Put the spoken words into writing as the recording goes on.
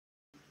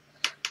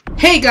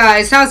Hey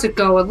guys, how's it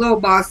going?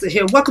 Little Monster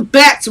here. Welcome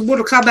back to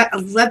Mortal Kombat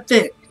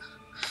 11.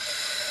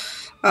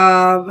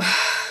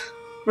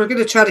 We're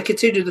gonna try to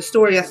continue the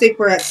story. I think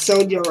we're at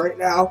Soyna right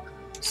now.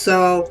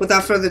 So,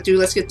 without further ado,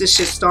 let's get this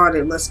shit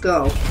started. Let's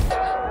go.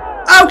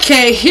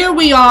 Okay, here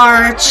we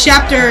are.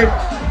 Chapter...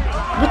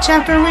 What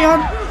chapter are we on?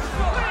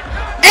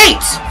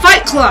 8!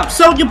 Fight Club,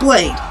 Sonya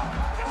Blade.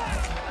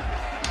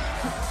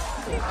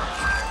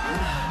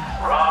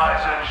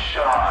 Rise and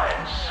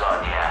shine,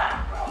 Sonya.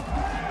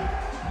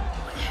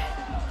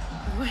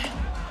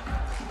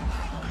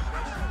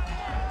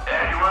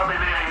 Yeah, you won't be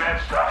leaving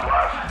that stuff,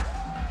 love.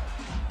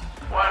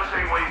 One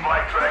thing we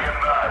Black Dragon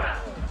know.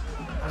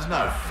 There's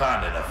no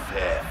fun in a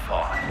fair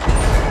fight.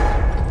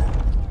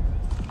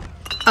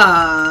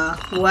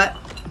 What?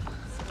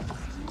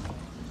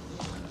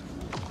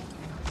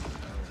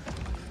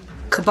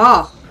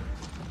 Cabal.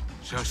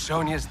 So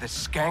Sonya's the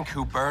skank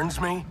who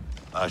burns me?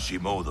 She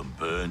more than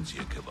burns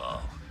you,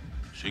 Cabal.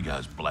 She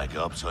goes black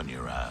ops on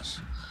your ass.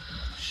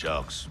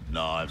 Shocks,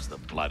 knives, the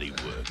bloody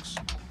works.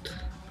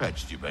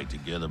 Patched you back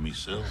together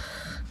myself.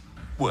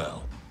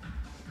 Well,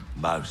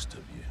 most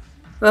of you.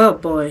 Oh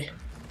boy.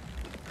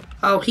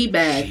 Oh, he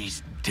bad.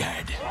 She's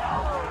dead.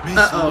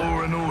 Miss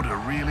Law and Order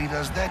really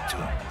does that to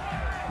him.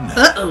 No.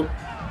 Uh-oh.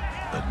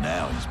 But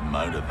now he's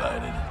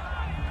motivated.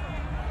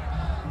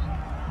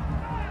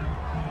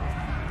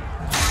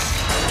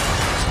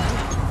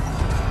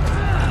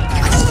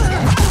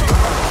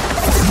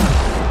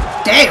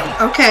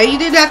 Damn, okay, you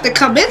didn't have to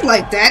come in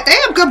like that.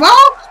 Damn,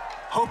 Cabal!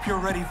 Hope you're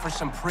ready for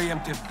some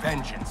preemptive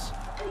vengeance.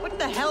 What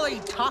the hell are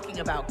you talking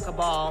about,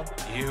 Cabal?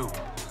 You,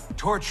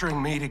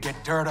 torturing me to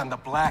get dirt on the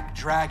Black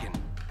Dragon.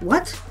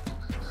 What?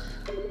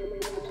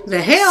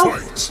 The hell?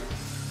 Fight.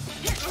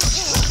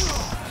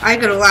 I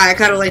ain't gonna lie, I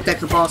kinda like that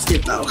Cabal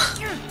skit though.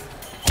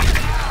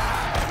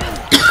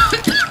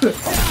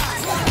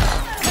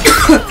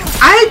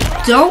 I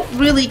don't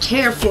really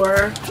care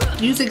for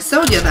using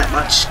Sonya that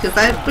much, because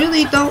I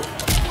really don't.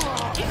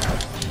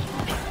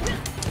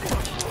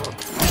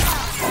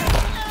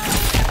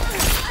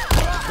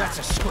 That's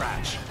a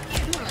scratch.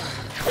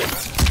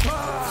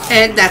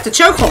 And that's a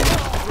chokehold.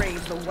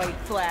 Raise the white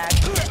flag.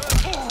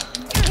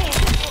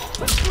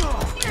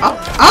 Oh,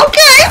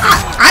 okay,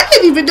 I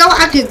didn't even know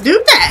I could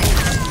do that.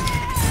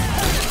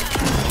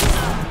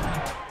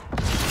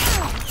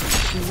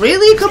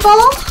 Really,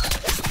 Cabal?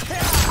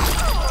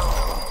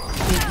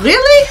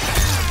 Really?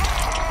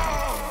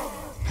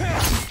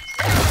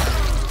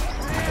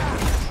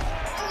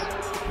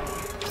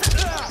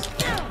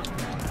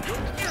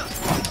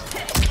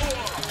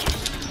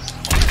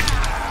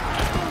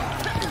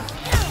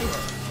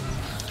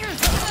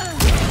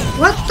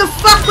 What the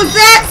fuck was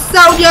that,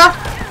 Sonya?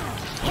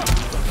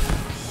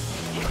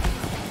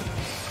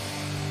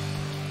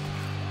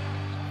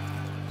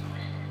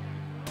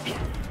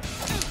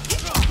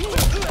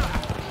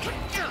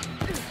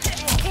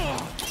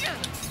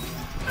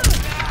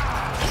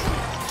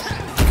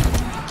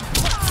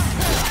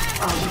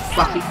 Oh, you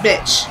fucking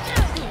bitch.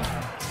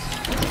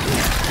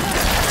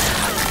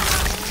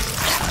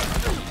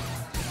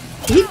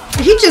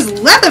 He just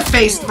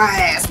leather-faced my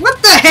ass. What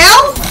the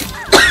hell?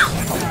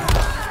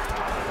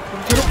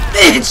 Little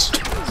bitch.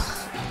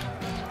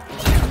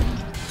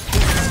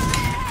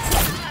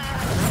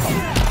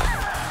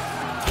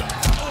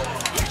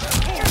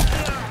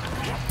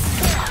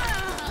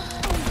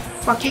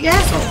 Fucking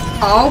asshole.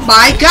 Oh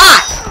my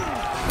god.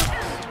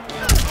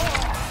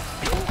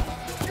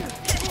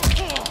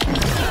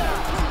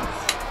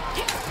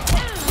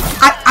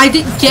 I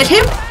didn't get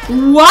him?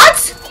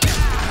 What?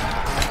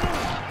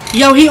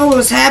 Yo, he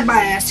almost had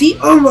my ass. He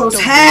almost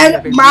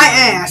had my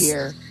ass.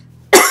 Here.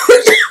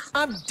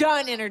 I'm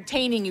done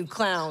entertaining you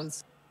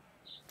clowns.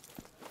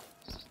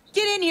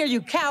 Get in here,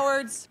 you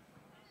cowards.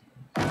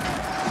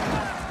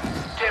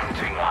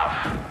 Tempting,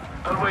 love.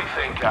 But we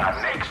think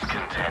our next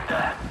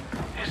contender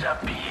is a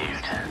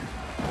beaut.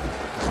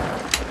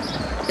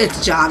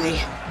 It's Johnny.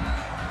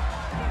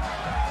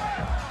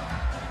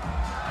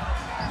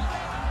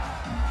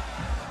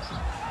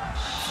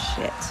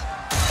 Shit.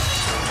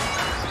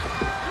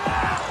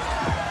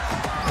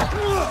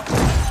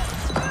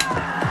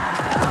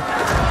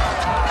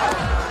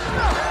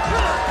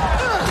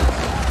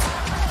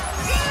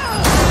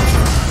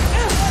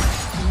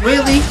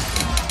 Really?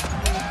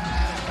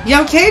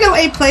 Yo, Kano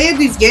ain't playing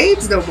these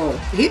games no more.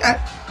 He out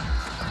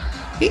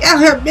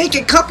here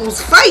making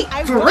couples fight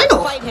I for won't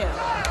real. fight him.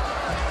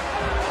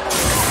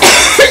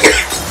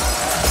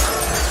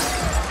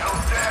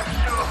 You'll damn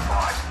sure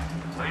fight,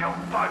 or you'll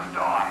both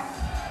die.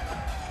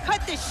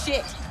 Cut this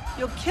shit.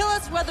 You'll kill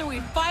us whether we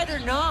fight or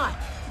not.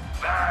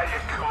 Nah, you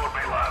caught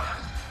me, love.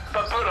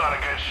 But put on a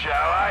good show,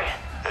 eh?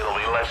 It'll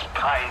be less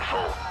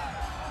painful.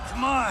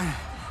 Come on.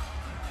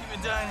 You've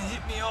been dying to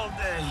hit me all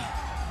day.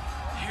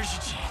 Here's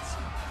your chance.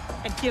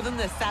 And give him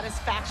the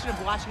satisfaction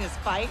of watching us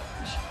fight?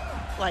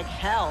 Like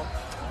hell.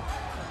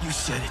 You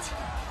said it.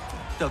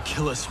 They'll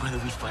kill us whether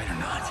we fight or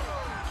not.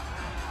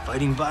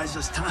 Fighting buys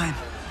us time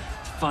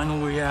to find a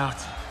way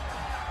out.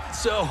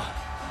 So,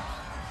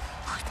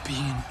 with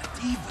being a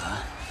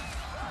diva,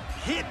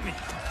 hit me.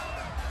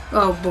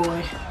 Oh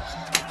boy.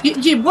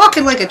 You're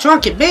walking like a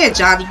drunken man,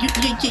 Johnny. You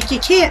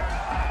can't.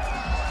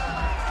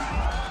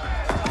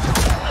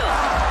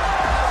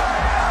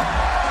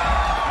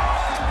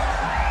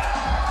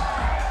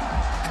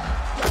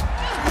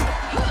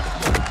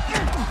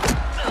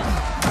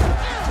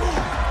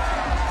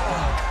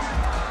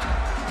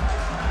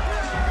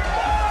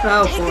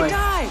 Oh boy. Take a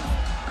dive.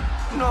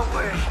 No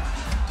way.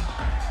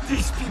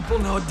 These people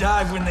know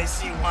dive when they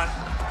see one.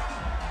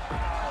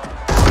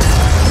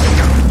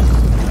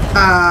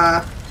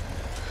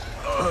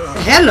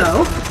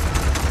 Hello.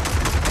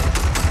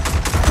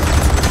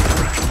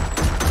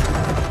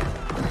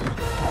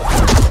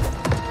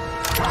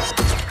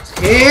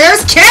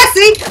 Here's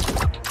Cassie.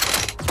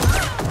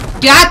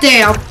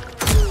 Goddamn.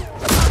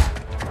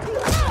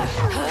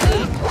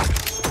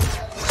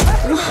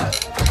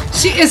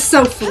 She is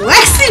so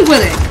flexy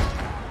with it.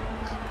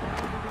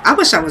 I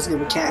wish I was good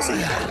with Cassie.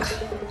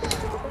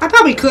 I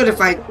probably could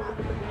if I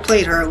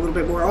played her a little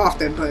bit more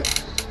often, but...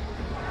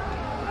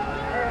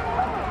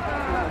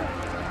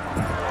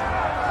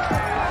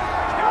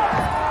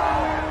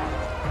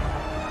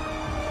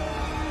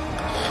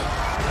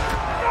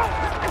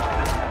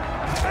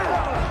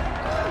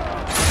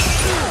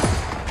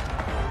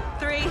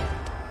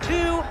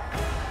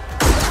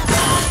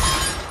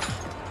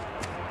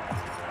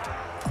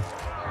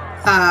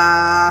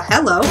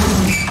 hello.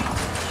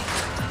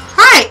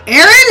 Hi,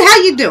 Aaron. How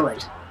you doing?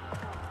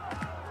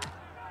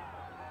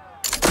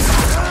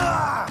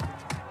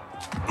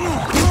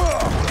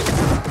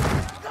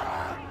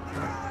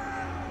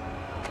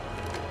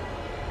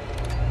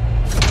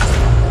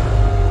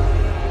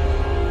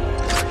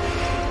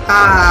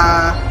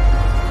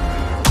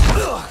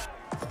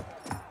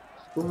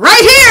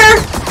 Right here.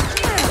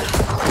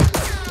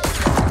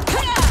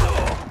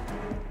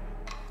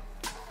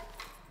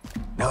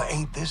 Now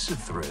ain't this a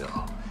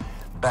thrill?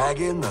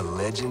 Bagging the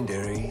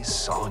legendary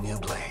Sonya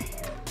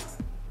blade.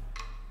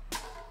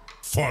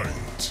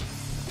 Fight.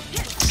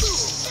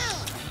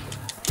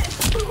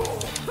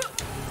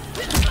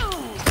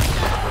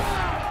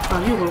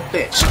 Oh, you little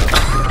bitch.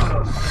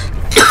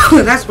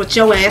 That's what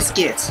your ass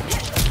gets.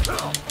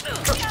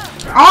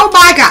 Oh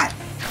my god!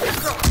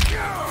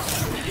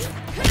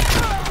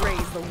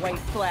 Raise the white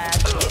flag.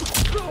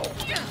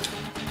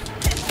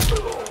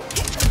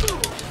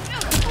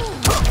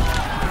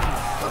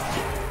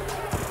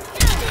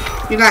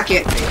 You're not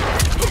getting me.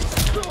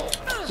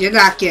 You're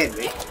not getting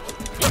me.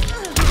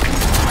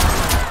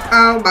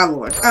 Oh my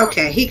lord.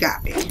 Okay, he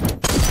got me.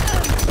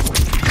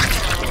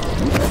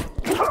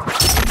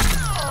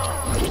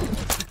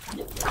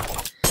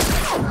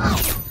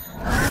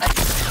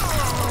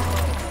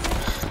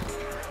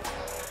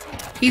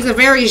 He's a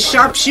very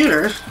sharp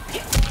shooter.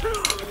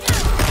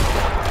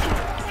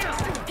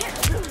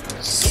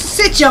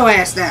 Sit your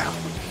ass down.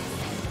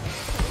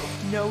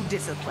 No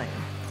discipline.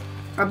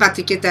 I'm about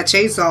to get that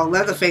chainsaw,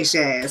 Leatherface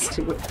your ass.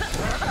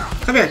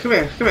 Come here, come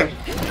here, come here.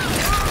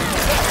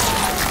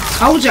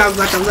 Told you I was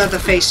about to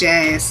Leatherface your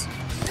ass.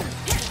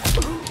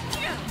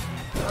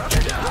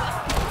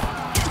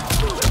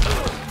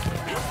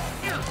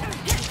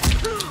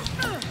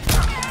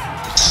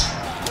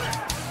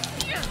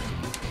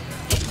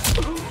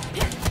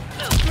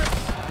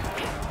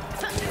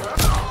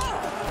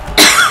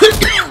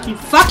 You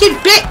fucking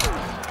bitch!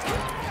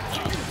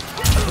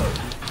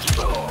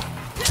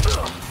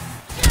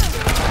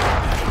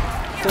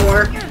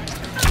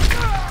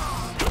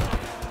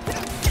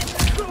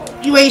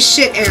 You ain't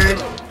shit, Aaron.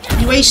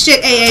 You ain't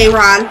shit, AA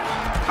Ron.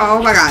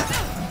 Oh my god.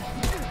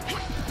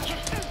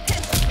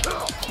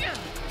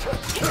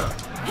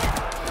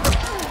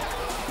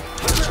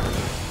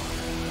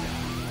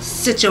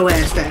 Sit your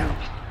ass down.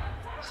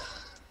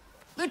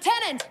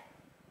 Lieutenant!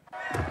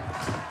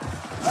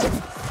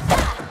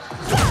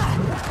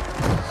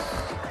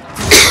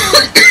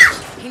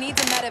 He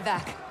needs a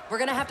medevac. We're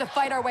gonna have to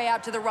fight our way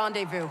out to the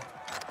rendezvous.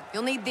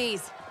 You'll need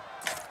these.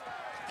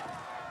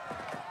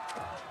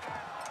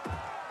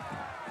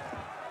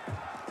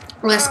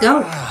 Let's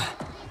go.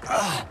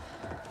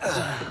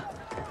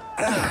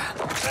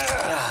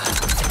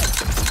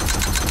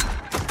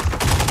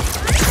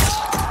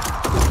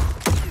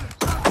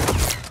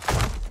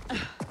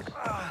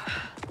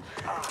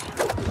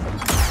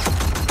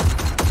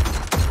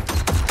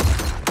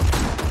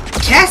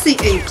 Cassie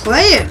ain't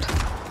playing.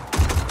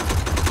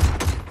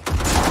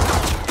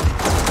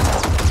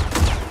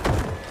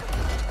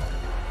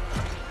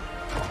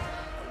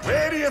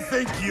 Where do you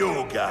think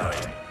you're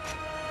going?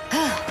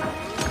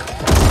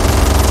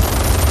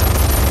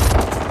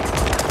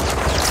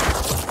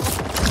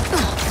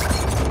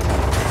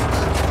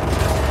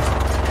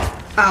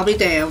 I'll be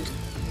damned.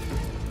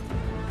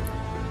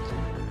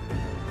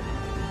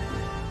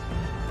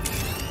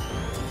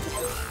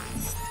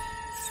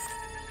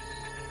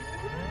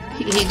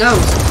 He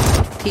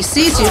knows. He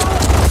sees you.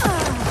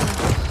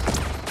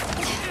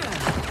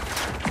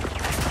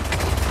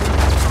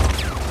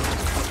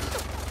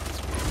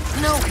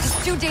 No,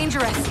 it's too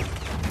dangerous.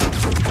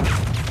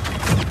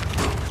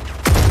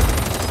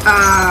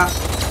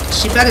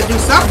 She better do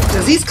something,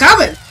 because he's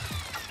coming.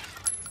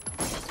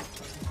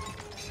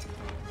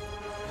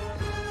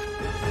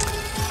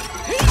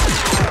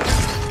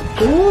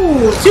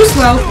 Ooh, too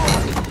slow.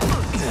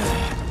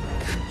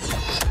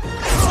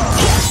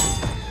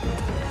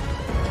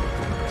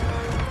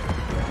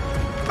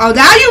 Oh,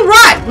 now you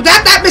run!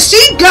 Without that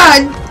machine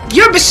gun,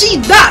 you're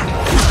machine gun!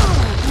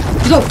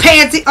 You little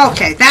pansy.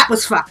 Okay, that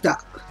was fucked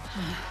up.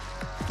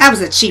 That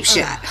was a cheap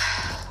shot.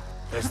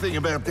 Best thing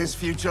about this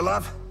future,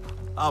 love?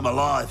 I'm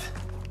alive.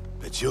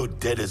 But you're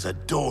dead as a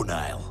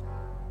doornail.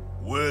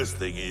 Worst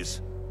thing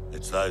is,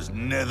 it's those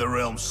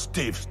Netherrealm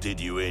stiffs did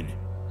you in.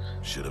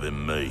 Should have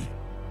been me.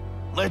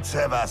 Let's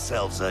have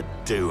ourselves a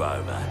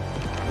do-over.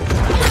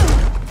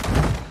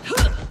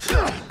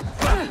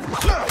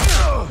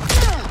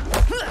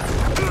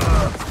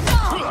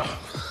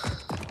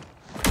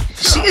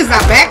 She is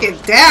not backing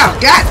down.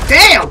 God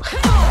damn!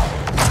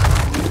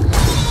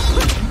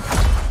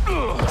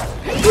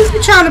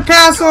 You trying to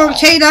pass on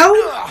Kato?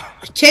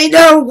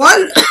 Kato,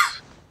 what?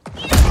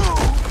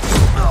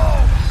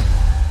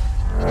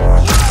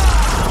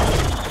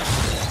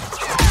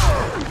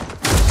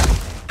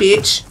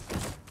 Bitch.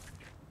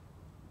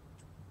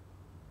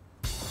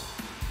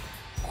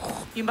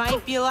 You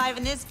might be alive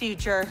in this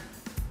future,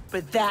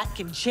 but that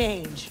can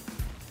change.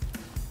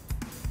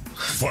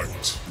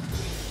 Fight.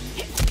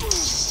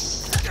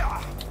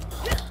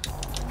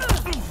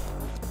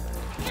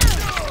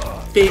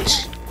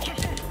 Bitch.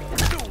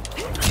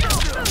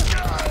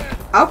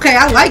 Okay,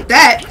 I like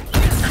that.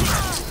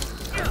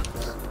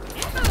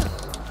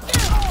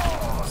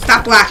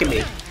 Stop blocking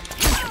me.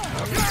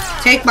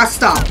 Take my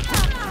stuff.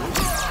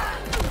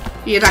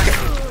 You're not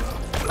gonna...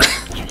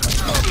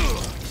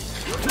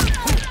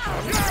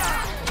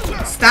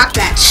 Stop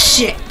that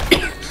shit.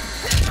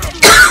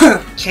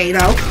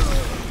 Kato.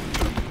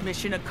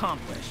 Mission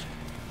accomplished.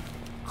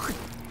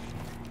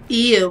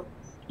 Ew.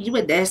 You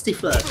a nasty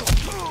fuck.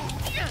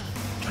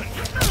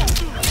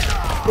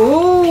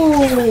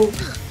 Ooh.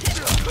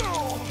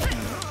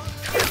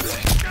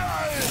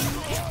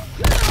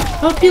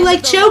 Hope you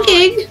like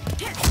choking.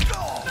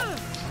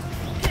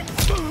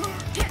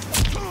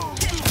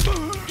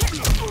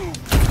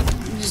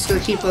 I'm just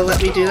gonna keep on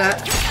letting me do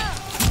that.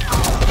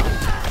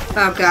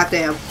 Oh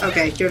goddamn.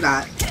 Okay, you're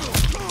not.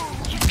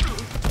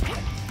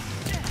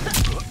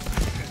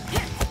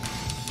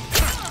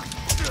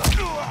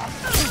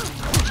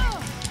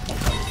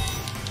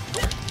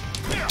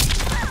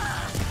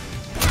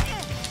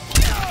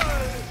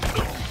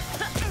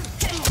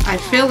 I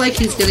feel like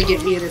he's gonna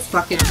get me in his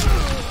fucking...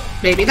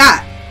 Maybe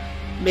not.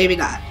 Maybe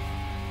not.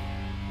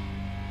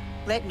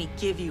 Let me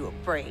give you a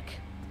break.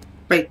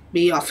 Break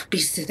me off a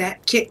piece of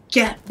that Kit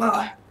Kat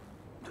bar.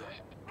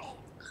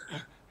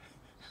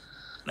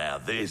 Now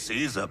this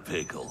is a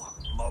pickle.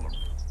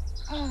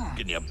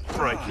 Can you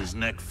break his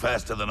neck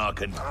faster than I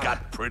can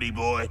gut, pretty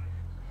boy?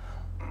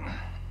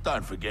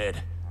 Don't forget,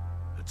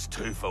 it's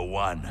 2 for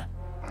 1.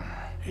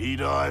 He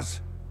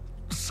dies,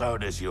 so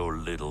does your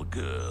little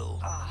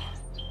girl.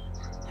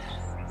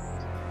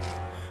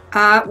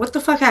 What the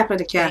fuck happened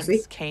to Cassie?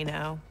 Thanks,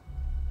 Kano,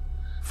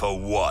 For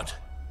what?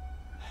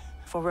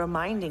 for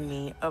reminding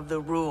me of the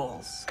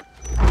rules.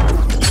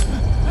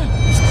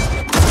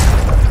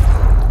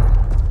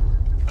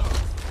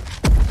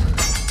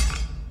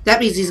 That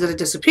means he's gonna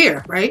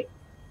disappear, right?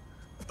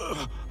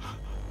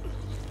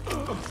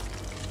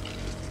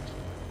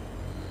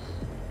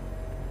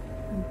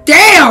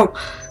 Damn!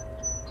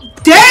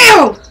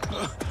 Damn!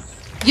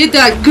 You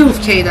done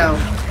goof, Kato.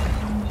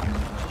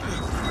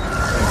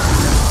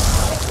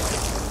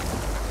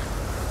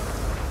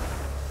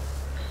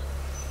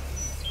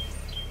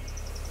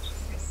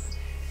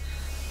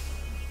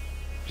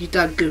 You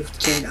done goofed,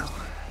 Kato.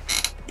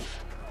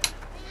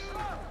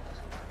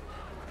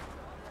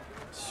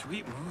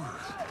 Sweet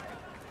move.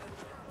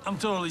 I'm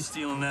totally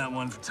stealing that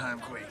one for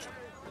Timequake.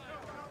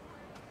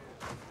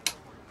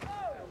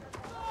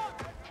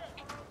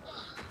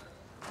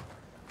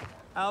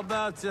 How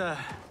about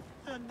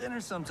dinner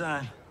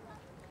sometime?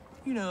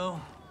 You know,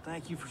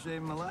 thank you for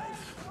saving my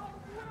life.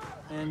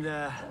 And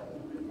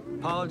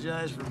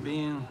apologize for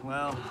being,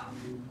 well,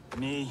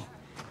 me.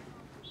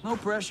 No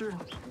pressure,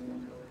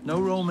 no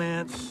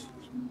romance.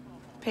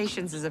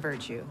 Patience is a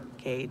virtue,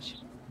 Cage.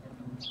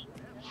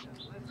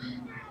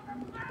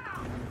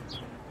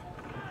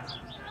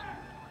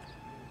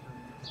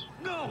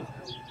 No!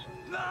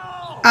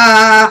 No!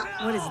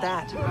 What is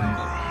that?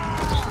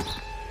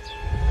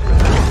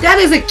 That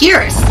is a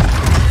Gearus.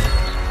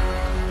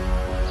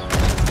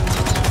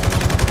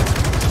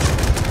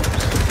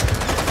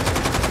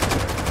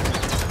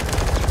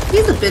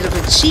 He's a bit of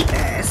a cheap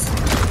ass.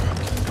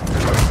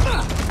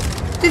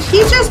 Did he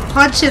just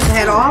punch his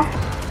head off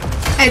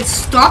and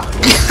stop?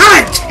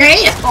 God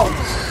damn!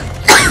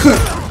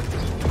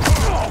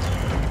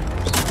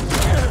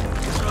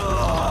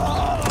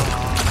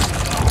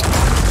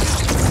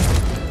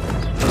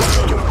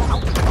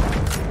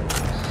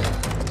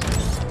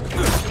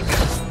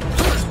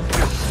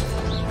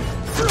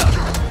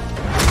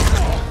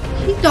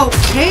 He don't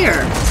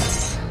care.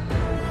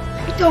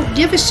 He don't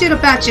give a shit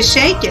about you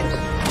shaking.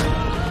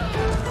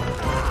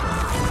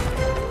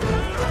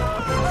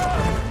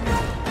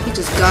 He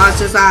just gouges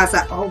his eyes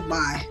out. Oh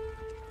my.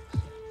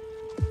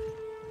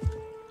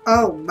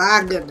 Oh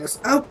my goodness.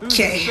 Who's the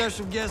Okay.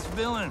 special guest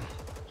villain?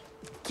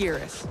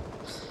 Geras,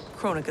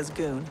 Kronika's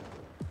goon.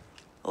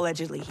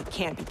 Allegedly, he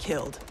can't be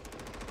killed.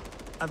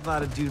 I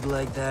fought a dude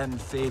like that in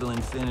Fatal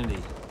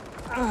Infinity.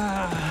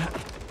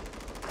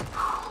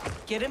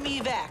 Get him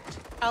evac.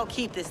 I'll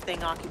keep this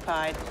thing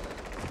occupied.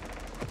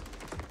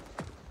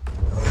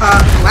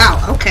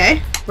 Wow,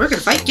 okay. We're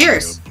gonna fight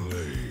Geras. Sonya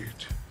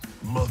Blade,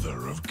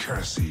 mother of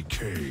Cassie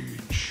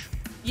Cage.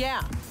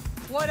 Yeah,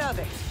 what of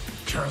it?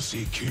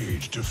 Cassie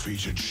Cage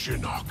defeated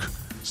Shinnok,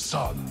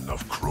 son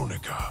of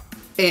Kronika.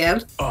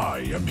 And I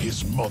am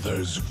his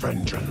mother's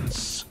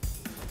vengeance.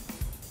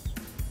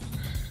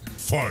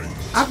 Fight.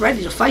 I'm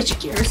ready to fight you,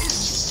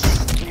 Geras.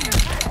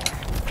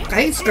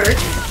 I ain't scared.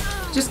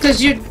 Just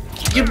cause you're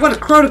one of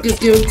Kronika's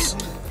dudes.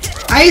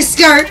 I ain't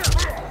scared.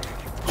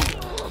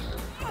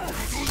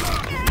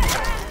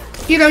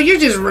 You know, you're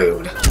just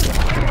rude.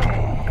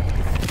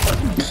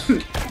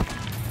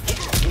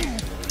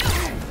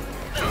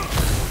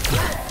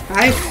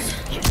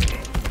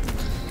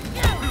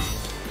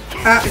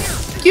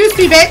 Excuse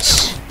me,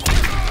 bitch.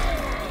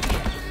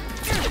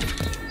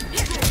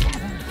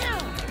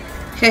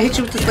 Can I hit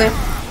you with this lamp?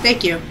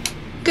 Thank you.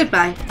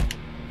 Goodbye.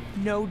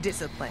 No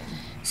discipline.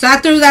 So I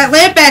threw that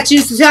lamp at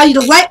you to tell you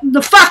to lighten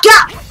the fuck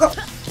up!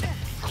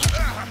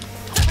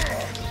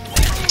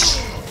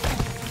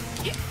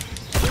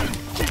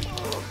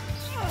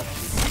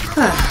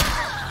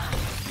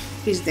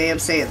 Oh. These damn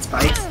sand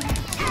spikes.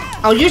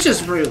 Oh, you're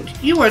just rude.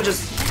 You are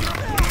just...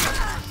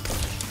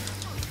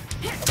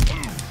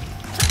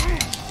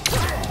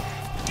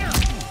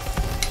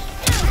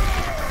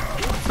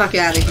 Fuck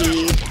out of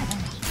here.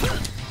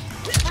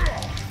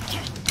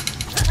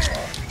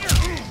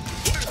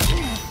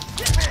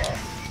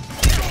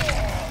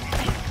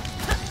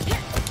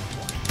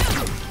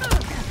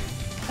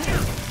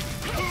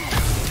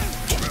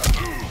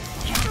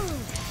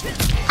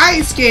 I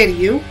ain't scared of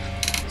you.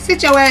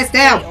 Sit your ass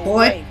down, Stay boy.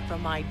 away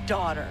from my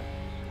daughter.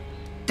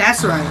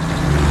 That's right.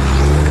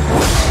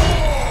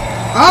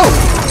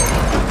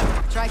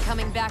 Oh! Try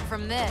coming back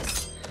from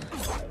this.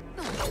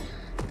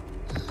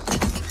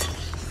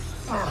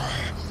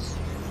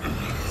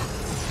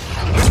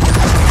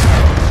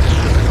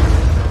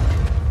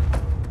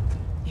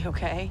 You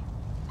okay?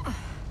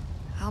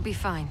 I'll be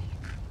fine.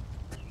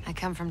 I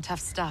come from tough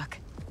stock.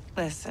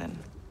 Listen,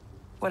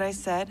 what I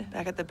said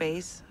back at the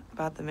base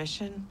about the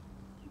mission,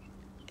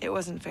 it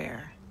wasn't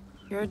fair.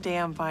 You're a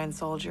damn fine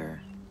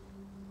soldier.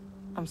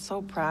 I'm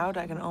so proud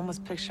I can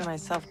almost picture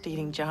myself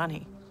dating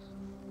Johnny.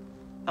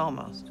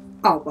 Almost.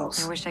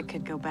 Almost. I wish I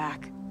could go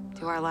back.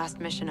 Do our last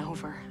mission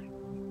over.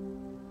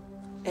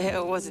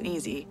 It wasn't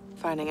easy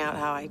finding out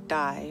how I'd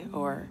die,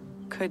 or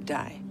could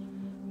die.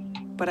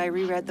 But I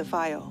reread the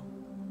file.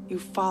 You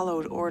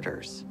followed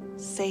orders,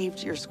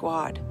 saved your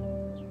squad.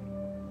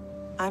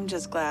 I'm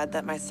just glad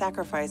that my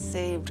sacrifice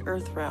saved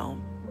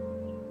Earthrealm.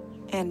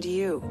 And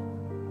you.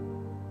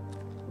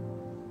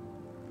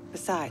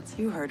 Besides,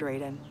 you heard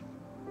Raiden.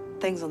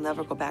 Things will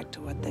never go back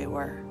to what they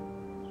were.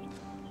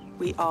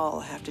 We all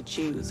have to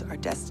choose our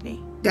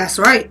destiny. That's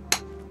right.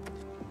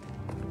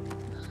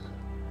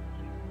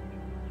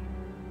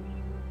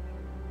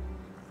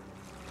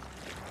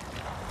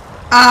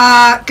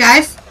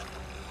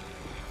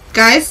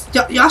 Guys,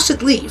 y'all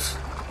should leave.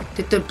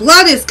 The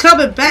blood is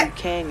coming back.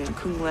 Kang and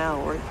Kung Lao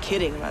weren't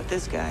kidding about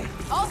this guy.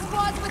 All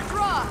squads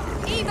withdraw!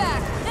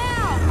 Evac,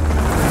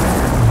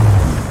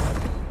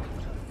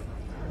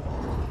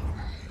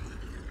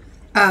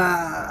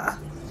 now!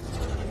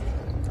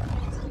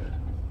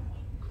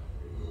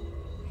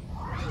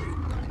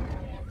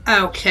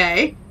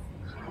 Okay.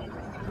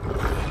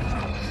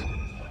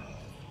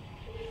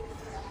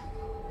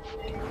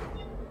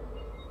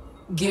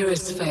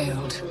 Geras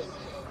failed.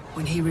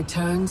 When he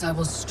returns, I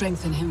will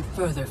strengthen him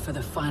further for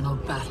the final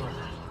battle.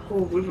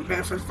 Oh, we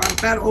prepare for the final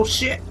battle. Oh,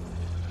 shit.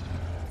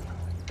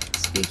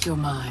 Speak your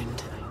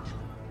mind.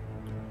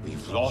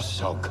 We've lost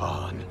Shao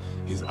Kahn,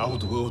 his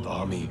outworld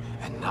army,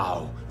 and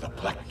now the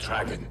Black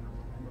Dragon.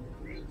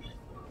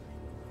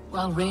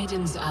 While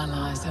Raiden's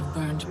allies have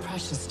burned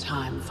precious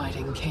time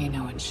fighting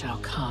Kano and Shao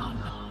Kahn,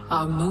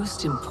 our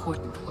most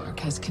important work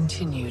has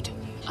continued,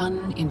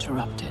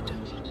 uninterrupted,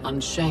 on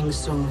Shang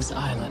Tsung's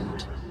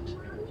island.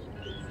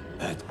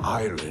 That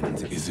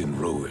island is in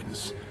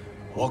ruins.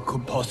 What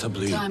could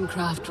possibly...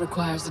 Timecraft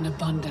requires an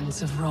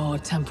abundance of raw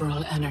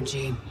temporal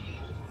energy.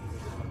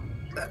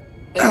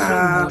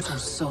 Every mortal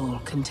soul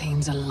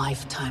contains a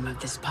lifetime of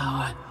this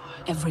power.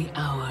 Every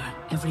hour,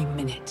 every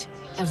minute,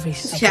 every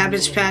second.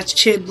 Cabbage Patch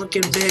Kid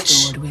looking is bitch.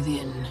 stored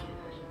within.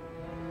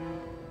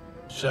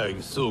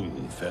 Shang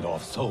Tsung fed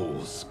off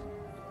souls.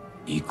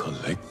 He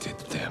collected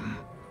them.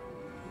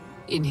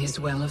 In his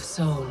well of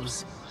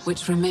souls,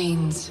 which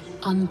remains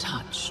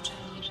untouched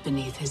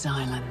beneath his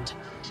island.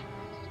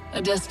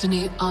 A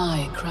destiny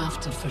I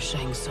crafted for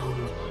Shang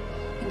Tsung,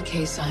 in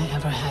case I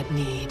ever had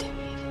need.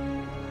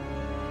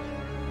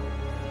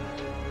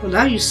 Well,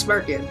 now you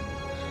smirking.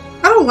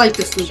 I don't like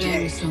this new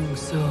Shang game.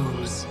 Tsung's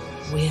souls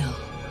will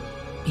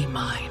be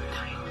mine.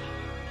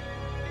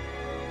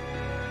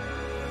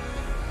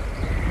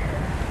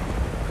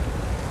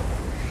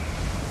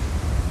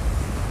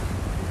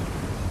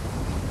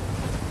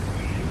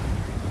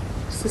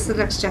 Is this the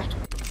next chapter?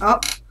 Oh.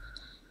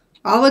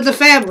 All in the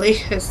family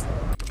is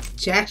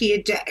Jackie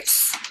and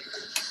Jax.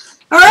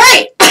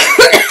 Alright!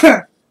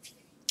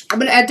 I'm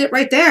gonna end it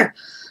right there.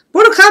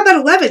 Mortal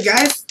Kombat 11,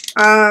 guys.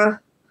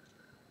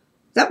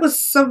 That was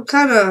some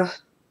kind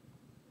of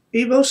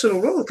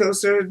emotional roller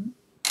coaster.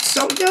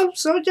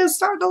 Soja's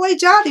starting to lay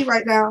Johnny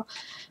right now.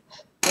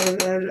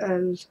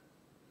 And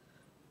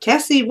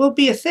Cassie will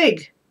be a thing.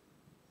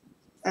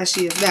 As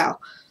she is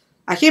now.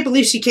 I can't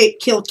believe she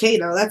killed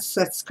Kano.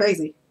 That's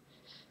crazy.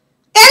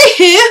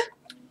 Anywho!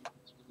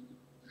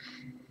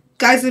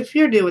 Guys, if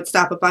you're new and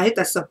stopping by, hit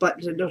that sub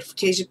button and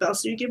notification bell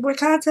so you get more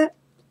content.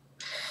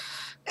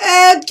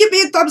 And give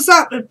me a thumbs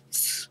up.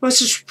 It's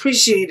much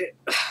appreciated.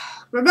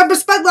 Remember,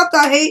 spread love,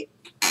 not hate.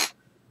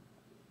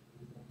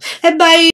 And bye.